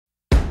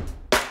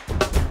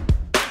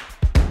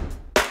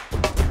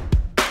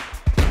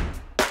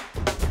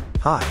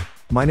Hi,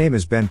 my name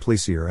is Ben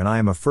Plessier and I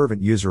am a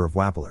fervent user of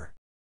Wappler.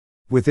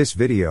 With this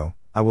video,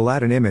 I will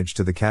add an image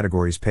to the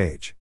categories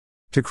page.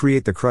 To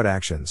create the CRUD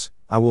actions,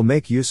 I will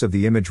make use of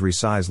the image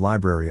resize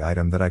library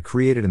item that I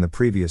created in the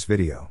previous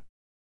video.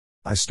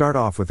 I start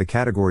off with the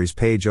categories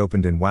page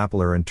opened in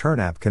Wappler and turn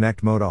app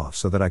connect mode off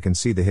so that I can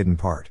see the hidden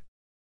part.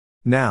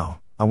 Now,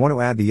 I want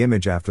to add the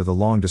image after the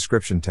long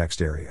description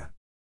text area.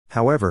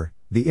 However,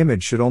 the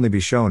image should only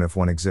be shown if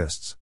one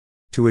exists.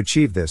 To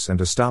achieve this and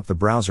to stop the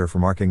browser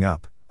from marking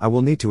up, I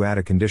will need to add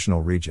a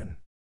conditional region.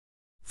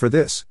 For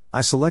this,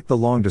 I select the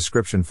long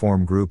description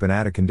form group and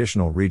add a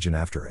conditional region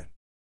after it.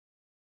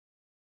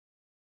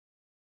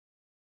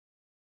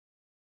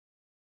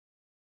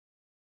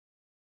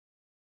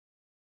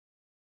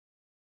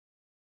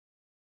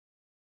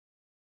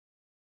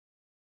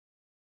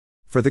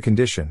 For the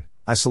condition,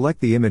 I select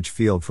the image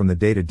field from the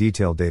data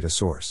detail data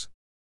source.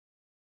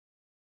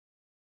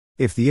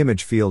 If the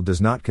image field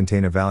does not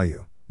contain a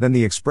value, then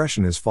the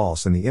expression is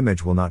false and the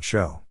image will not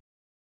show.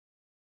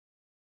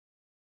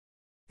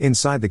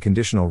 Inside the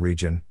conditional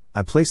region,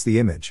 I place the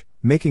image,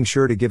 making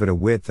sure to give it a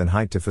width and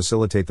height to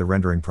facilitate the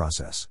rendering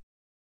process.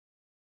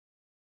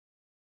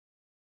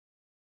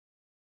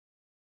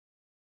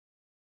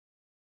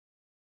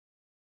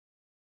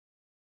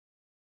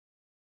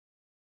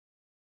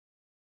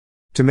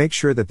 To make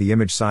sure that the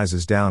image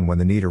sizes down when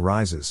the need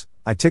arises,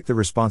 I tick the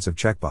responsive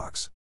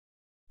checkbox.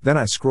 Then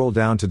I scroll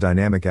down to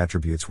dynamic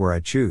attributes where I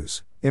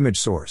choose image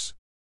source.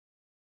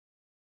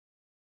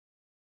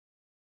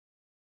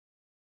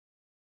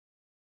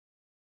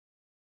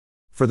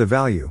 For the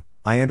value,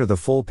 I enter the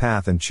full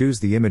path and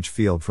choose the image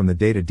field from the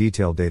data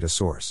detail data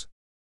source.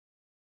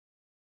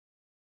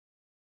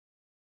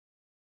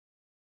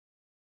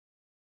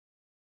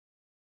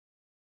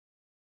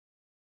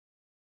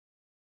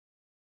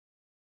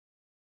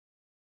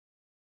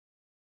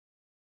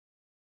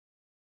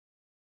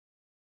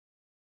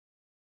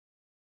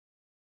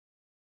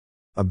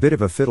 A bit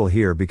of a fiddle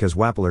here because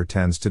Wappler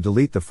tends to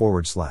delete the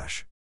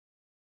 /.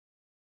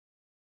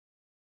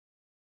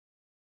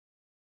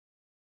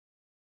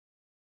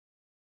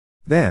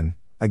 Then,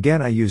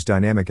 again I use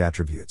dynamic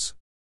attributes.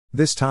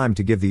 This time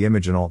to give the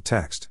image an alt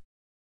text.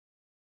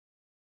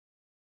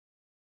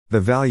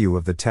 The value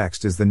of the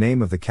text is the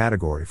name of the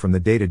category from the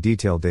data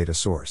detail data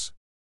source.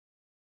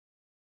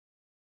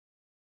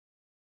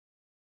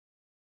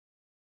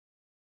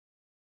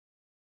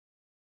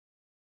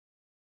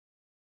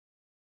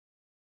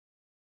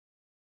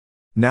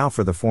 Now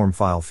for the form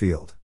file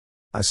field.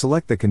 I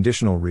select the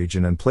conditional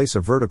region and place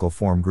a vertical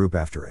form group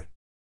after it.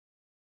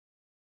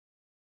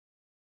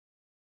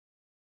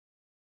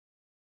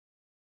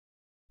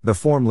 The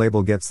form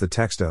label gets the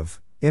text of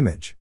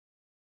image.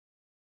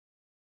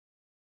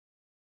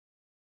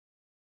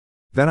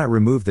 Then I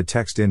remove the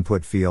text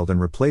input field and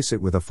replace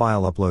it with a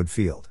file upload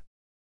field.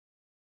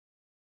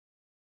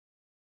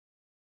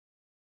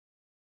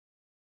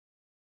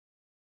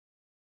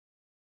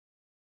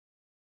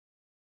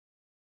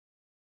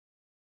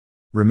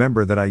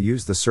 Remember that I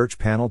used the search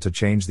panel to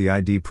change the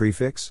ID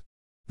prefix?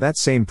 That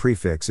same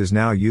prefix is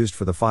now used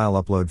for the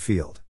file upload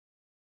field.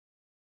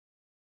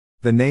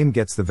 The name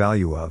gets the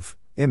value of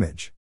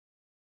image.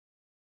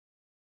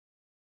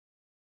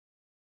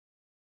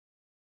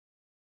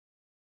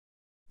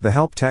 The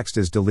help text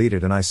is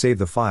deleted and I save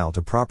the file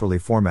to properly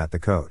format the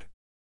code.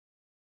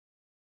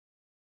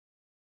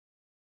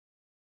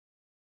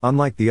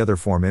 Unlike the other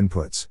form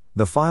inputs,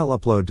 the file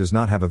upload does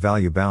not have a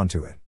value bound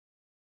to it.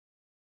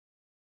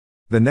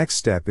 The next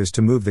step is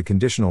to move the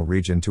conditional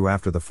region to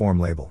after the form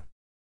label.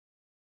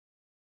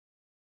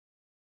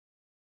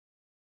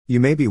 You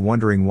may be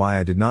wondering why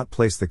I did not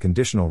place the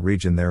conditional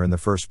region there in the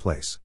first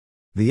place.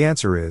 The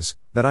answer is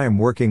that I am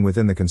working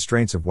within the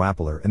constraints of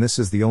Wappler and this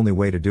is the only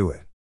way to do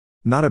it.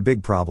 Not a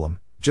big problem,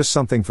 just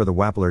something for the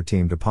Wappler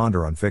team to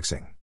ponder on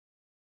fixing.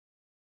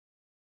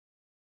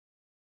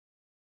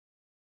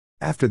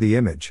 After the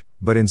image,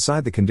 but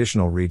inside the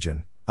conditional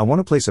region, I want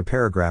to place a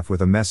paragraph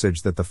with a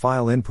message that the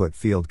file input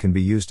field can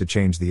be used to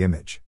change the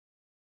image.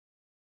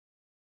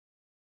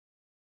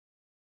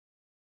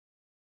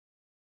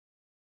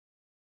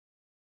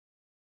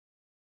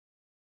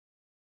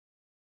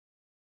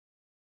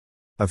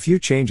 A few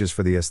changes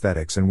for the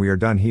aesthetics and we are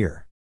done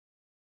here.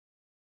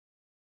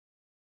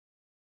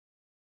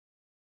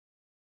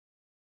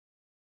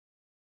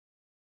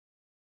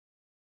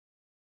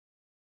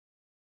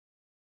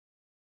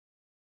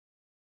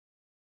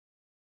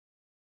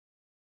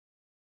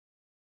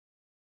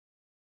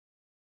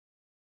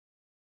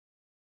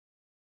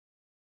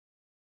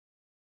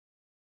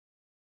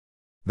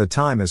 The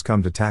time has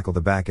come to tackle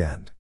the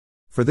backend.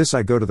 For this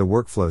I go to the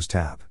Workflows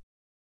tab.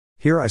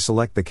 Here I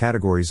select the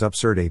categories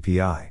Upsert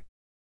API.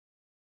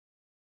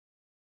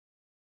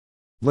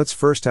 Let's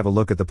first have a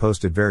look at the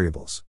posted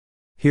variables.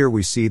 Here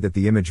we see that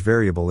the image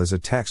variable is a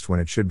text when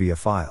it should be a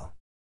file.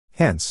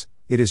 Hence,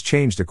 it is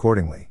changed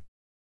accordingly.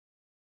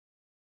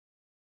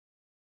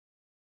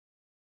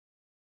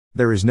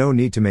 There is no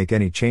need to make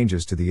any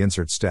changes to the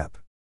insert step.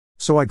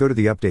 So I go to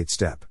the update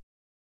step.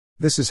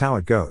 This is how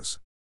it goes.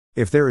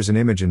 If there is an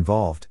image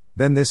involved,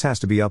 then this has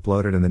to be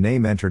uploaded and the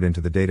name entered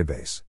into the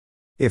database.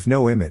 If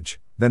no image,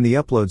 then the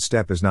upload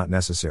step is not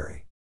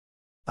necessary.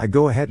 I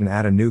go ahead and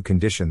add a new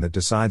condition that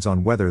decides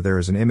on whether there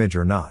is an image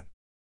or not.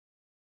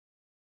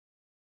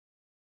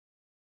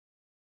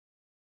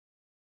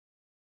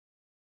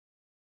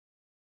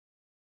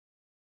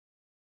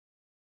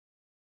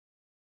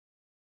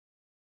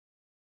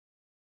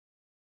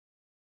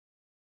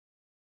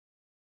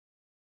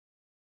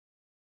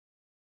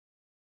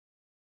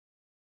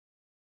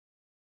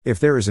 If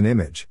there is an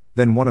image,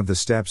 then one of the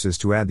steps is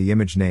to add the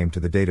image name to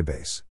the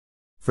database.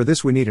 For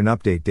this we need an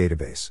update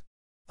database.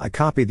 I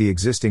copy the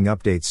existing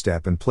update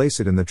step and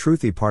place it in the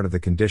truthy part of the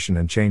condition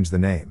and change the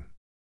name.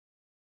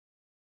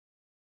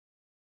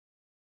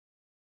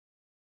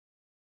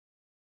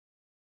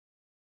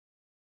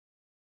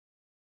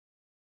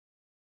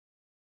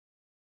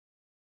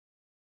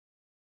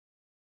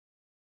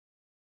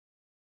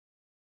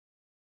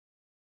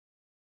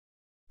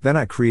 Then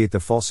I create the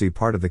falsy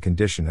part of the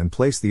condition and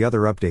place the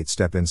other update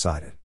step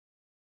inside it.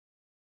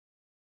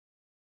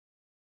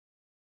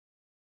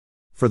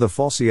 For the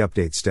falsy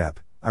update step,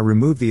 I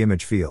remove the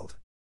image field.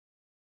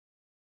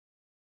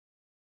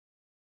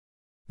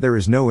 There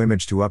is no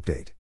image to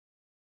update.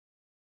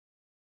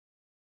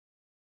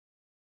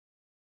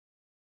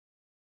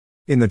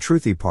 In the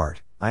truthy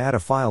part, I add a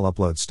file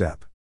upload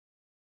step.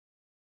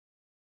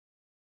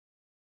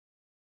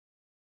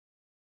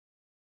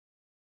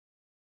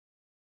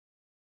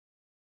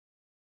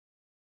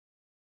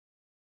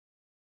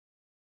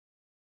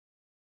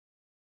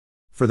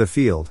 For the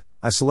field,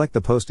 I select the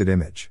posted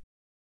image.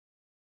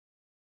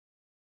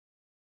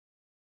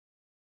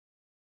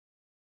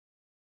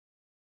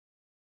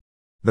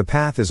 The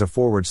path is a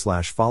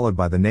 / followed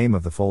by the name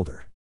of the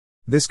folder.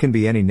 This can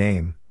be any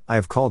name, I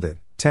have called it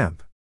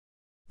temp.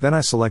 Then I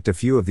select a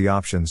few of the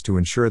options to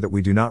ensure that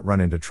we do not run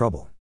into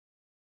trouble.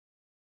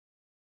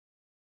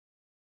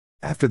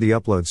 After the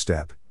upload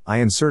step, I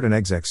insert an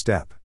exec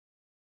step.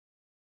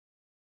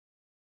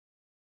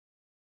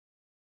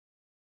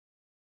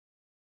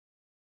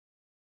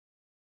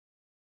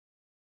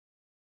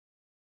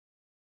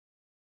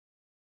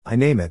 I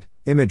name it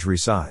image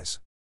resize.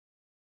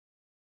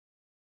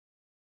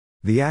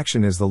 The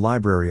action is the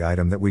library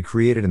item that we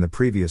created in the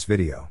previous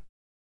video.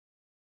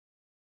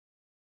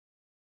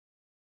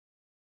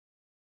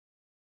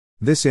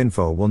 This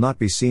info will not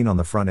be seen on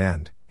the front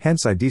end,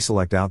 hence I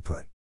deselect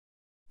output.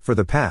 For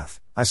the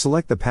path, I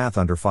select the path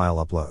under file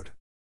upload.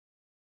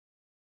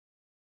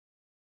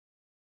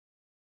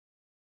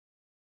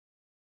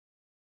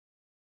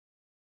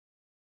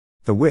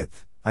 The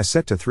width, I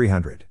set to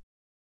 300.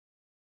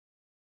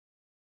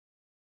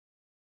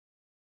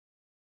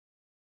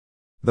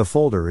 The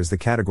folder is the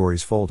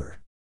categories folder.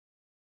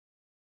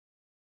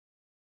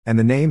 And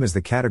the name is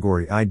the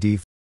category ID.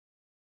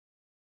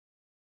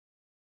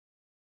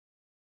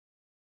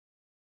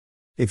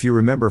 If you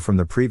remember from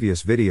the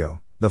previous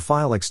video, the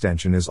file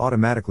extension is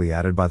automatically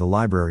added by the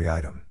library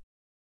item.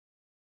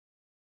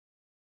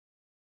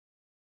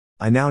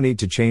 I now need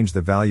to change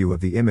the value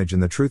of the image in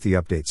the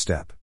truthy update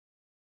step.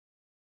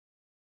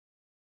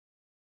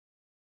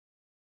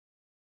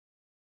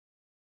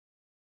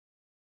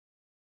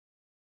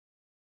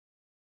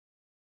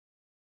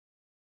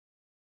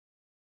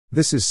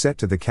 This is set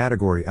to the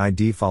category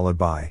ID followed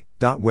by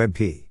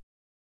 .webp.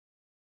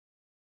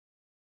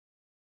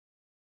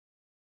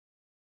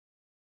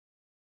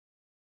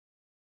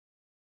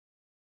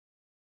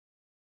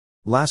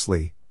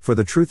 Lastly, for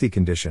the truthy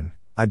condition,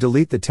 I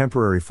delete the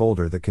temporary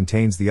folder that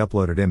contains the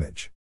uploaded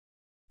image.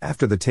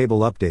 After the table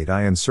update,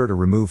 I insert a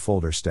remove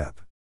folder step.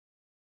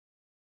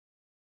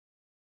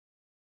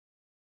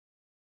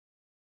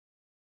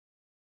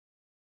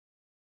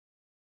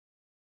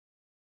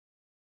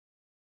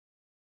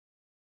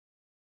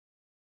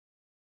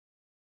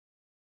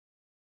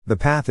 The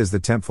path is the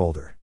temp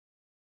folder.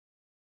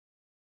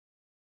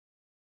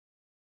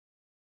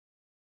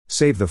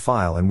 Save the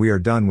file and we are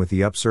done with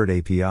the Upsert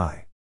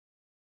API.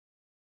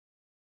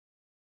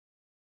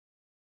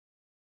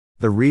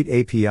 The read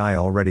API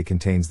already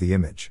contains the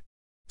image.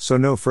 So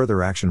no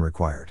further action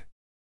required.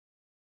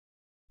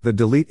 The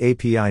delete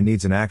API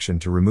needs an action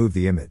to remove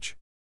the image.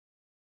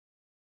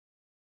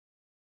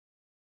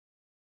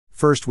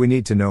 First we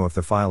need to know if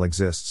the file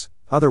exists,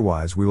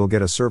 otherwise we will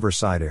get a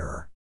server-side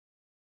error.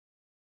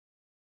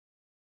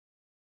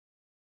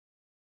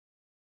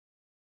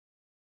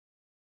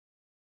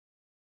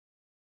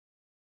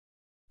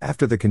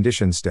 After the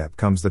condition step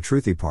comes the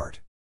truthy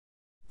part.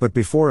 But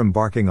before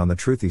embarking on the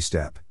truthy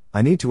step,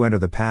 I need to enter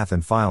the path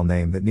and file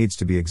name that needs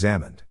to be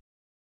examined.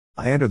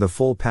 I enter the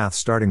full path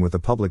starting with the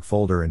public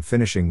folder and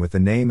finishing with the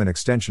name and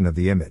extension of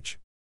the image.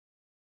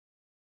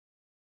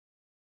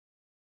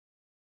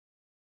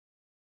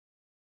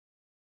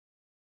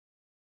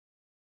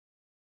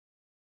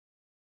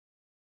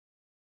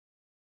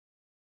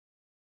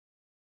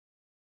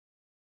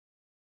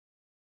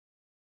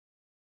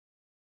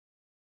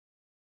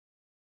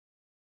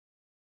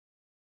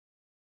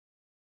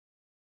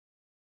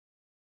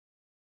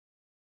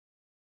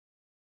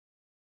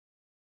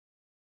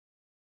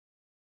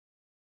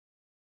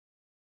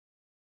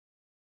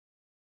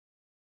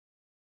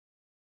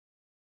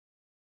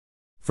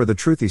 For the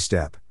truthy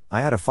step,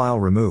 I add a file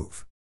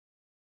remove.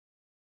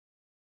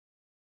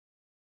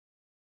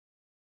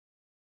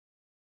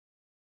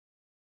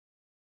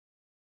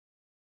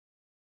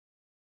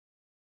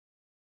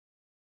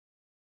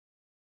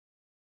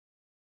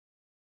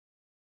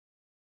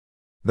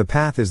 The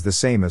path is the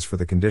same as for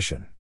the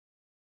condition.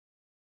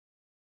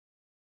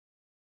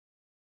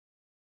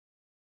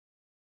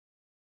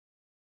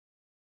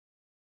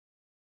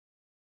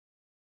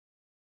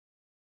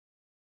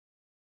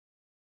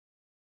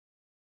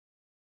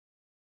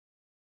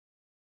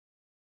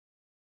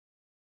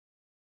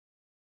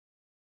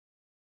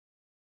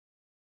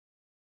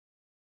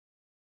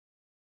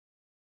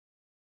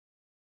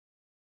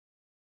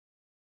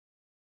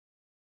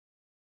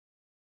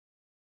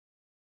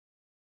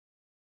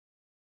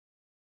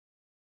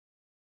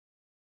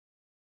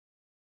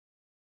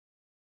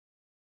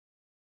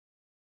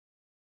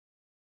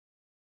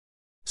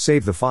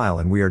 Save the file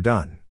and we are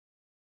done.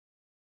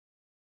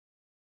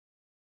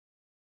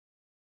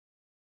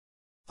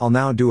 I'll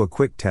now do a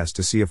quick test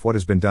to see if what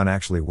has been done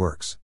actually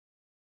works.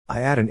 I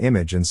add an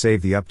image and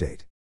save the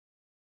update.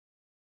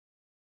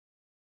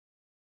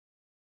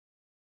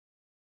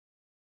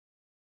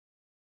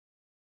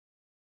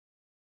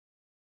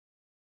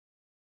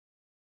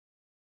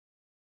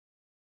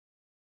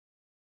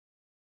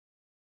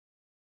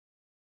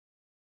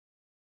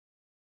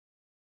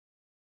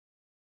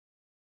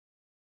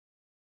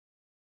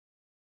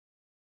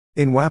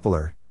 In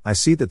Wappler, I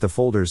see that the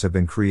folders have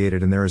been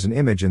created and there is an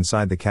image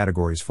inside the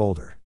categories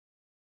folder.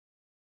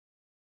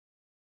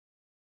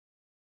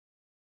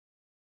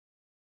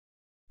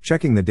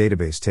 Checking the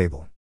database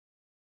table.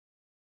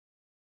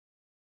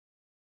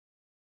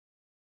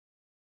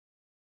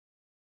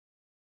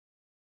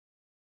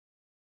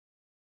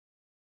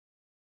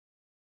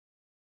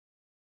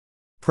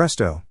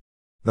 Presto!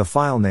 The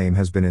file name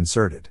has been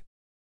inserted.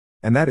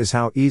 And that is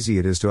how easy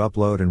it is to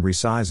upload and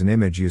resize an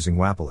image using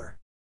Wappler.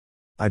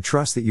 I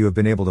trust that you have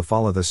been able to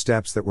follow the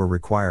steps that were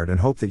required and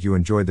hope that you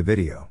enjoyed the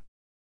video.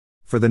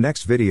 For the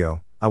next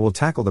video, I will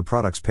tackle the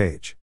products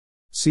page.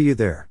 See you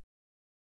there.